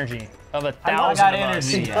the energy of a I thousand got of us.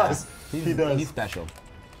 energy. He does. He does. He's special.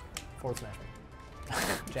 Forward smash.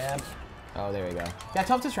 Jab. Oh, there we go. Yeah,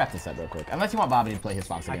 Tough, just wrap this up real quick. Unless you want Bobby to play his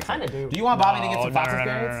Fox against kinda him. do. Do you want Bobby to get No, some no, Fox no, no,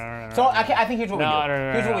 experience? no, no, So I think here's what we do.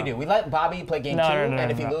 No, Here's what we no. do. We let Bobby play game No, 2, no, no, and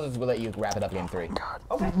if he no. loses, we'll let you wrap it up game 3.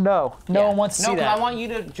 No one wants to No, see because that. I want you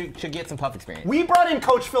to get some Puff experience. We brought in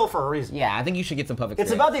Coach Phil for a reason. Yeah, I think you should get some Puff experience.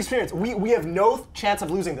 It's about the experience. We have no chance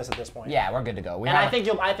of losing this at this point. Yeah, we're good to go. We And have- I think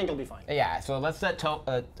you'll be fine. Yeah, so let's let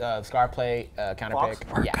Scar play counter Fox?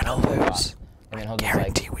 pick. We're Yeah, gonna play lose. Fox. And then he'll just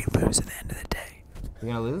like, we lose at the end of the day.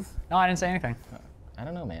 you're gonna lose? No, I didn't say anything. I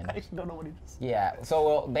don't know, man. I don't know what he does. Yeah, so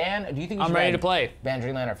well, ban, do you think you I'm should ready ban- to play. ban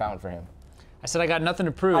Dreamland or Fountain for him? I said I got nothing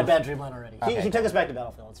to prove. I bet Dreamland already. Okay. He took us back to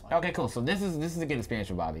Battlefield. It's fine. Okay, cool. So this is a good experience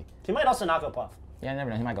for Bobby. He might also knock out Puff. Yeah, I never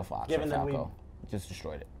know. He might go Fox Given or that we- Falco. Just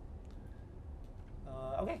destroyed it.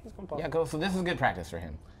 Okay, he's going Puff. Yeah, go. So this is good practice for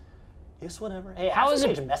him. Yes, whatever. Hey, How is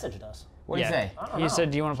it- Page messaged us. What do you say? I don't He know. said,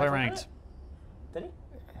 "Do you want to play Should I click ranked?" Did he?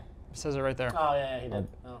 It says it right there. Oh yeah, he did.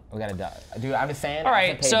 Oh. We got to dude. I'm just saying. All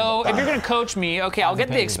right, so if you're gonna coach me, okay, I'll get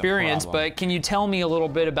the Page is a experience, problem. but can you tell me a little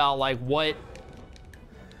bit about like what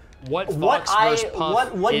What Fox versus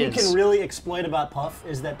Puff what you is? can really exploit about Puff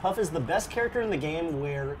is that Puff is the best character in the game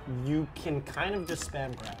where you can kind of just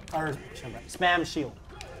spam grab or spam shield,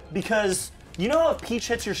 because you know if Peach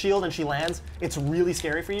hits your shield and she lands, it's really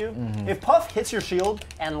scary for you. Mm-hmm. If Puff hits your shield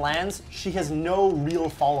and lands, she has no real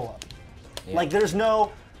follow up. Like there's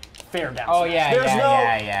no fair down. Oh, smash. yeah, There's yeah, no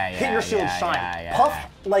yeah, hit your shield yeah, shine. yeah. Puff,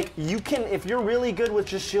 like you can, if you're really good with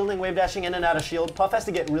just shielding, wave dashing in and out of shield, Puff has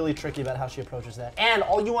to get really tricky about how she approaches that. And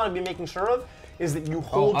all you want to be making sure of is that you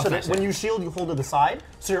hold to the, offensive. when you shield, you hold to the side,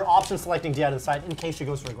 so your option selecting DI to the side in case she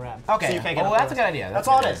goes for a grab. Okay. So you can't get Oh, up that's there. a good idea. That's That's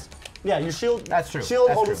a all good it is. Yeah, you shield. That's true. Shield,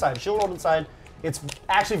 That's hold true. to the side. Shield, hold to the side. It's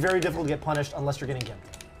actually very difficult to get punished unless you're getting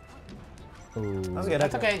gimped. Ooh, That's good.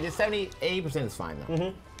 that's okay. Just 80% is fine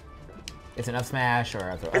though. It's enough smash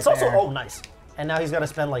or It's also nice. And now he's got to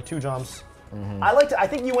spend like 2 jumps. I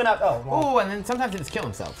think you went out. Oh, well, Ooh, and then sometimes they just kill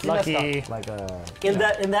himself. lucky? Like in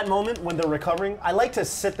that moment when they're recovering, I like to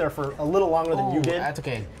sit there for a little longer than you did. That's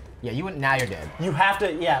okay. Yeah, you wouldn't. Now you're dead. You have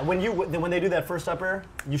to, yeah. When they do that first up air,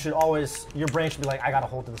 you should always, your brain should be like, I gotta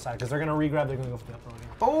hold to the side because they're gonna regrab. They're gonna go for the up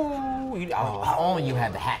throw again. Oh, if only you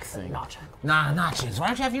had the hacks thing. Notch. Nah, notches. Why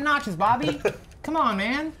don't you have your notches, Bobby? Come on,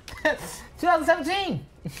 man. 2017.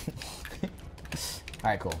 All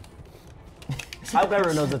right, cool. I hope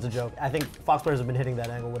everyone knows that's a joke. I think Fox players have been hitting that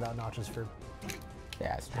angle without notches for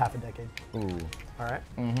Yeah, it's half a decade. Ooh. All right.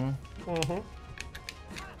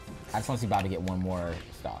 I just want to see Bobby get one more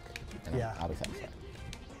stock. And Yeah. I'll be satisfied.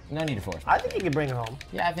 No need to force. I think you could bring it home.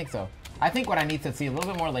 Yeah, I think so. I think what I need to see a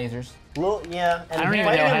little bit more lasers. Yeah, and I don't you even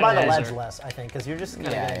might know even how by to the ledge laser. less. I think because you're just kind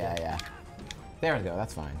of Yeah. There we go.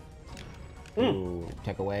 That's fine. Ooh,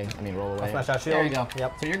 take away. I mean, roll away. Smash out There you shield. go.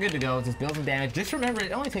 Yep. So you're good to go. Just build some damage. Just remember,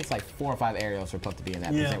 it only takes like 4 or 5 aerials for Puff to be in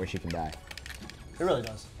that Yeah. percent where she can die. It really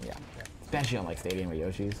does. Yeah. Especially on like Stadium or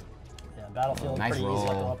Yoshi's. Yeah, Battlefield Nice pretty easy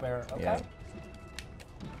roll. up air. Okay. Yeah.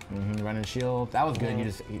 Running shield. That was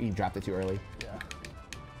good. You dropped it too early.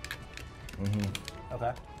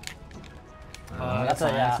 Okay. That's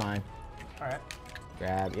fine. yeah. That's fine. All right.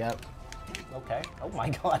 Grab, yep. Okay. Oh my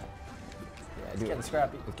god. Yeah, It's getting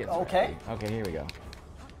scrappy. It's getting Okay. scrappy. Okay, here we go.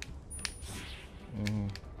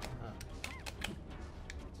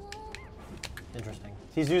 Interesting.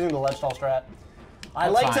 He's using the ledge stall strat. I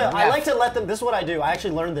That's like fine. to I like to let them. This is what I do. I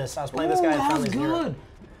actually learned this. I was playing this guy in Friendly Zero.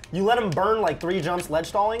 You let them burn like 3 jumps ledge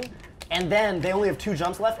stalling, and then they only have 2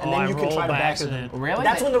 jumps left, and Oh, then I you can try rolled to by back them. accident. Really?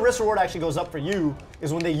 That's when the risk reward actually goes up for you.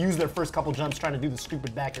 Is when they use their first couple jumps trying to do the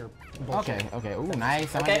stupid back air bullshit. Okay, okay. Ooh,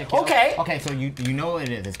 nice. Okay, okay. Okay, so you know what it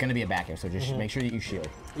is. It's gonna be a back air, so just make sure that you shield.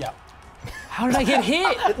 Yeah. How did I get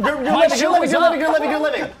hit? You're My living. You're shield living. was You're up. living. You're living. You're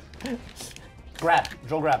living. Grab.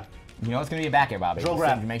 Drill grab. You know it's gonna be a back air, Bobby. Drill So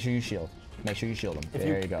grab. make sure you shield. Make sure you shield them. If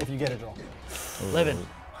There you go. If you get a drill. Living.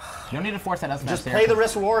 You don't need to force that up smash Just there, play the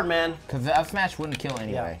risk reward, man. because the up smash wouldn't kill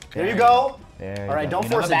anyway. Yeah. There you go. There All right, you don't go. You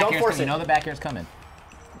know force the it, back don't air's force coming. it. You know the back air's coming.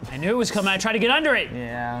 I knew it was coming. I tried to get under it.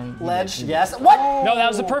 Yeah. Ledge. Yes. What? No, that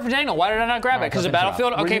was the perfect angle. Why did I not grab it? Because the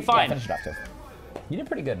battlefield? Okay, Yeah, fine. finish it off, Tiff. You did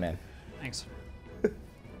pretty good, man. Thanks. You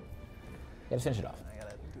gotta finish it off.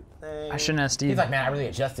 I shouldn't have Steve. He's like, man, I really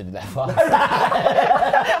adjusted to that fast.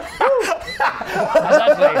 That's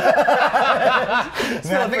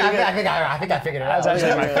actually, I think I figured it out. that's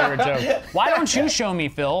actually my favorite joke. Why don't you show me,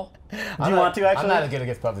 Phil? Do you want to actually? I'm not as good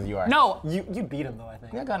against puffs as you are. No. You beat him though, I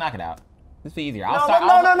think. Yeah, go knock it out. This will be easier. No.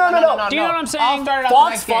 Do you know what I'm saying? I'll start it off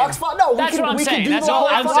Fox, next game. Fox, Fox. No, That's what I'm we saying. can do That's the all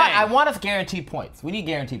whole I'm Fox. saying. I want us guaranteed points. We need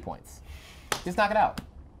guaranteed points. Just knock it out.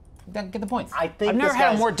 Get the points. I think I've never this had a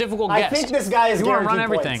guy's- more difficult I guess. think this guy is You want to guaranteed run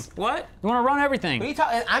everything. points. What? You want to run everything. What are you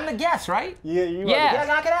talking? I'm the guest, right? Yeah, you Yeah. Yeah,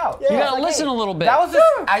 knock it out. Yeah. You Yeah, gotta listen a little bit. That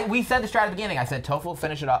was we said the strat at the beginning. I said Toph will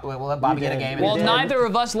finish it off. We'll let Bobby get a did. game. Well, and neither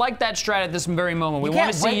of us like that strat at this very moment. We you want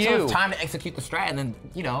can't to see wait till you. it's time to execute the strat, and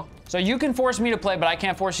then So you can force me to play, but I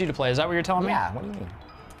can't force you to play. Is that what you're telling me? Yeah. What do you mean?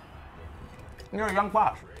 You're a young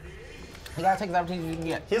fox. You gotta take the opportunities you can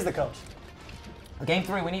get. He's the coach. Game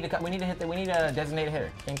 3, we need to hit. We need a designated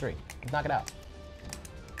hitter. Game 3. Let's knock it out.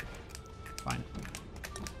 Fine.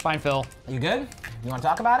 Fine, Phil. You good? You want to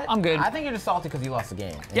talk about it? I'm good. I think you're just salty because you lost the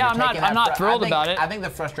game. And Yeah, you're I'm not- taking I'm that not thrilled about it. I think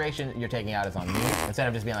the frustration you're taking out is on me instead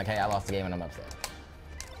of just being like, hey, I lost the game and I'm upset.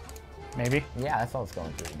 Maybe. Yeah, that's all that's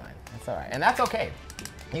going through your mind. That's all right, and that's okay.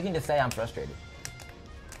 You can just say I'm frustrated.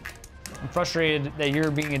 I'm frustrated that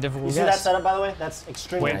you're being a difficult You see that guest. setup, by the way? That's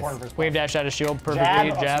extremely Wave, important for his wave dash out of shield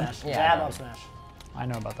perfectly. Jab, Jab. up smash. Yeah, Jab, I up know. smash. I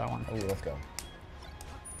know about that one. Ooh, let's go.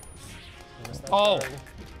 Oh. No,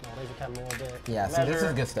 laser cam a little bit. Yeah, so this Measure.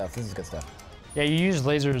 is good stuff. This is good stuff. Yeah, you use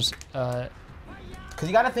lasers. Cause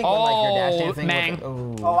you gotta think when like your dash dancing. Mang.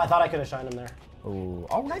 Oh, I thought I could have shined him there. Ooh.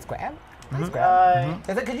 Oh, nice grab. Nice grab.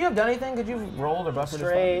 Uh, Could you have done anything? Could you have rolled or buffered?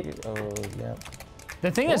 Straight. Oh, yeah. The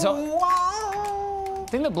thing that's Whoa.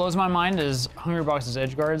 thing that blows my mind is Hungrybox's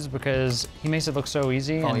edge guards because he makes it look so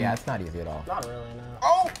easy. Oh and yeah, it's not easy at all. Not really, no.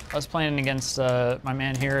 Oh. Us playing against my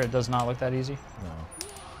man here, it does not look that easy. No,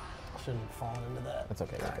 Shouldn't have fallen into that. that's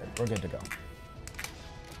okay. We're good. We're good to go.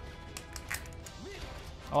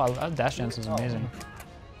 Oh, dash dance is amazing.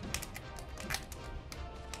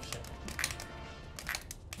 Shit.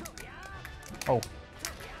 Oh,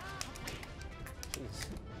 Jeez.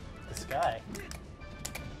 This guy.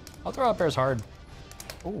 I'll throw up airs hard.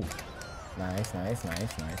 Ooh. Nice, nice,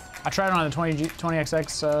 nice, nice. I tried it on the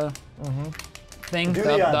 20XX thing, Do the,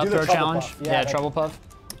 the, the do up the throw trouble challenge. puff. Yeah, Yeah, that- trouble puff.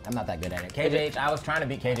 I'm not that good at it. KJH, I was trying to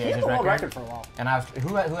beat He had KJH's the world record. record for a while. And I was,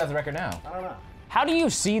 who has the record now? I don't know. How do you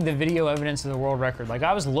see the video evidence of the world record? Like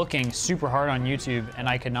I was looking super hard on YouTube and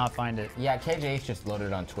I could not find it. Yeah, KJH just loaded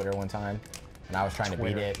it on Twitter one time, and I was trying to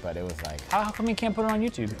beat Twitter. it, but it was like, How come you can't put it on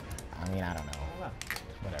YouTube? I mean, I don't know. know.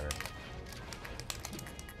 Whatever.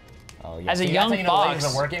 Oh yeah. As a See, young that's how you know lasers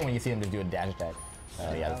fox- are working when you see them just do a dash attack.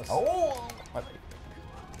 Yeah. Yes. Oh. What?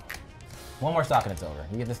 One more stock and it's over.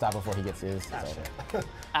 You get the stock before he gets his. It's over.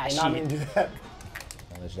 Ah, Did not mean to do that.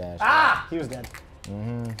 Let's dash. Ah! He was dead.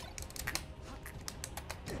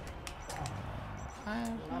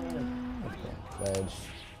 Ledge.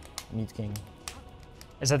 Mute King.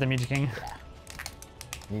 Is that the Mewtwo King?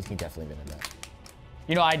 Mute King definitely been in that.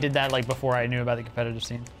 You know, I did that like before I knew about the competitive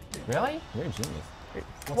scene. Really? You're a genius.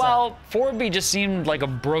 Well, 4B just seemed like a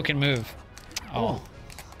broken move. Oh.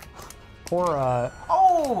 Poor,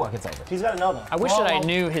 Oh, it's over. He's got to know, though. I wish Well, that I well,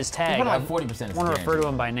 knew his tag. put like I 40% of his want to refer guarantee. to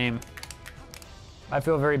him by name. I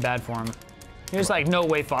feel very bad for him. He was like, no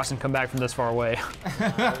way Fox can come back from this far away.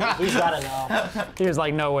 He's got to know. He was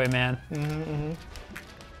like, no way, man.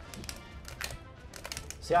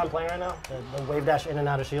 See how I'm playing right now? The wave dash in and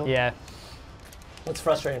out of shield? Yeah. It's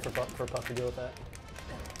frustrating for Puff to deal with that.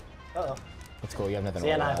 Uh-oh. That's cool. You have nothing See,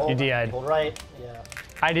 and I to hold, You DI'd. hold right. Yeah.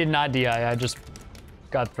 I did not DI, I just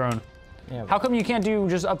got thrown. Yeah. How come you can't do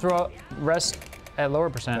just up throw rest? at lower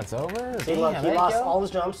percent. That's over. He lost all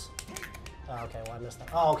his jumps. Oh, okay, well I missed that.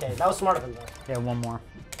 Oh, okay, that was smart of him though. Yeah, one more.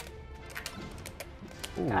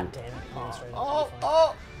 God damn it.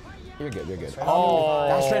 Oh. You're good. You're good. Oh,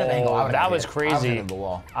 That straight up angle. I would've that hit was it. I was crazy. hitting the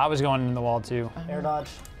wall. I was going in the wall too. Air dodge.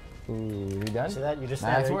 Ooh, you done? See that? You just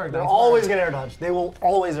Nice stand there. work, They're nice always work. gonna air dodge. They will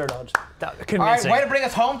always air dodge. That, All right, convincing. way to bring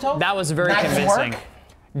us home, Toe. That was very Nice convincing. work.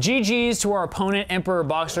 GG's to our opponent, Emperor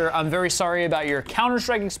Boxer. I'm very sorry about your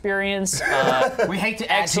Counter-Strike experience. We hate to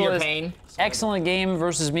add to your pain. Excellent game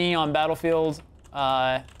versus me on Battlefield.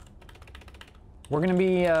 We're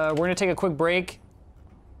gonna take a quick break.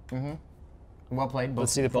 Well played.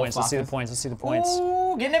 Let's see the points. Let's see the points. Let's see the points.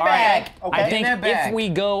 Ooh, getting it All right. back. Okay. I think Getting it back. if we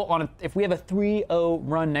go on, if we have a 3-0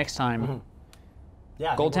 run next time,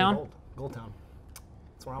 Yeah. Gold Town? Gold Town.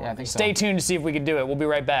 That's where I Yeah, I want. think so. stay tuned to see if we can do it. We'll be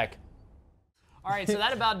right back. All right, so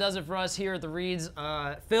that about does it for us here at the Reeds.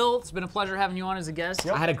 Phil, it's been a pleasure having you on as a guest.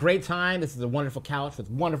 I had a great time. This is a wonderful couch with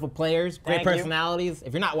wonderful players, great Thank you. personalities.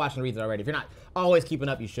 If you're not watching Reeds already, if you're not always keeping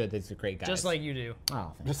up, you should. These are great guys. Just like you do.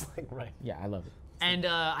 Oh, thanks. Just like right. Yeah, I love it. And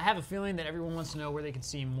I have a feeling that everyone wants to know where they can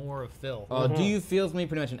see more of Phil. Do you feel me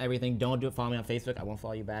pretty much on everything? Don't do it. Follow me on Facebook. I won't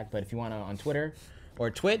follow you back. But if you want to on Twitter or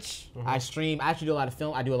Twitch, I stream. I actually do a lot of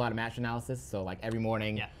film. I do a lot of match analysis. So like every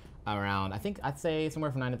morning. Yeah. Around, I think I'd say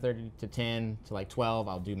somewhere from 9:30 to 10 to like 12,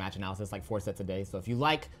 I'll do match analysis, like 4 sets a day. So if you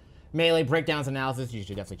like Melee breakdowns analysis, you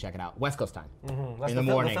should definitely check it out. West Coast time That's in the the film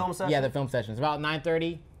morning. session? Yeah, the film session. It's about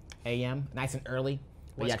 9:30 a.m. Nice and early.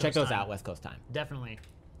 But West yeah, check Coast those time. out. West Coast time. Definitely.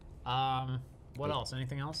 What else?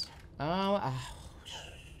 Anything else?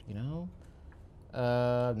 You know,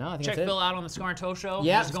 no, I think Check that's Phil it. out on the Scar and Toe Show.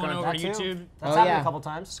 Yeah, Just going Scar and over to That too. YouTube. That's Oh, happened yeah. a couple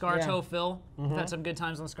times. Scar Yeah. Toe Phil. Had some good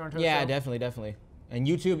times on the Scar and Toe Yeah, Show. definitely. And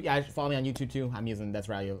YouTube, yeah, follow me on YouTube too. That's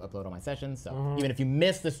where I upload all my sessions. So even if you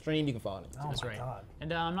miss the stream, you can follow me. That's my right. God.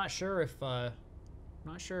 And I'm not sure if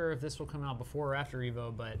this will come out before or after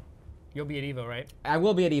Evo, but you'll be at Evo, right? I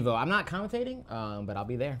will be at Evo. I'm not commentating, but I'll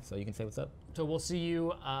be there, so you can say what's up. So we'll see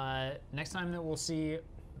you next time. That we'll see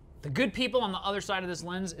the good people on the other side of this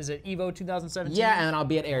lens is at Evo 2017. Yeah, and I'll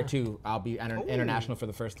be at Air too. I'll be international for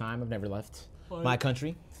the first time. I've never left my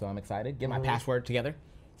country, so I'm excited. Get my passport together,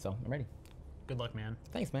 so I'm ready. Good luck, man.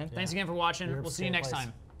 Thanks, man. Thanks again for watching. You're We'll see you same next place.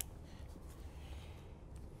 time.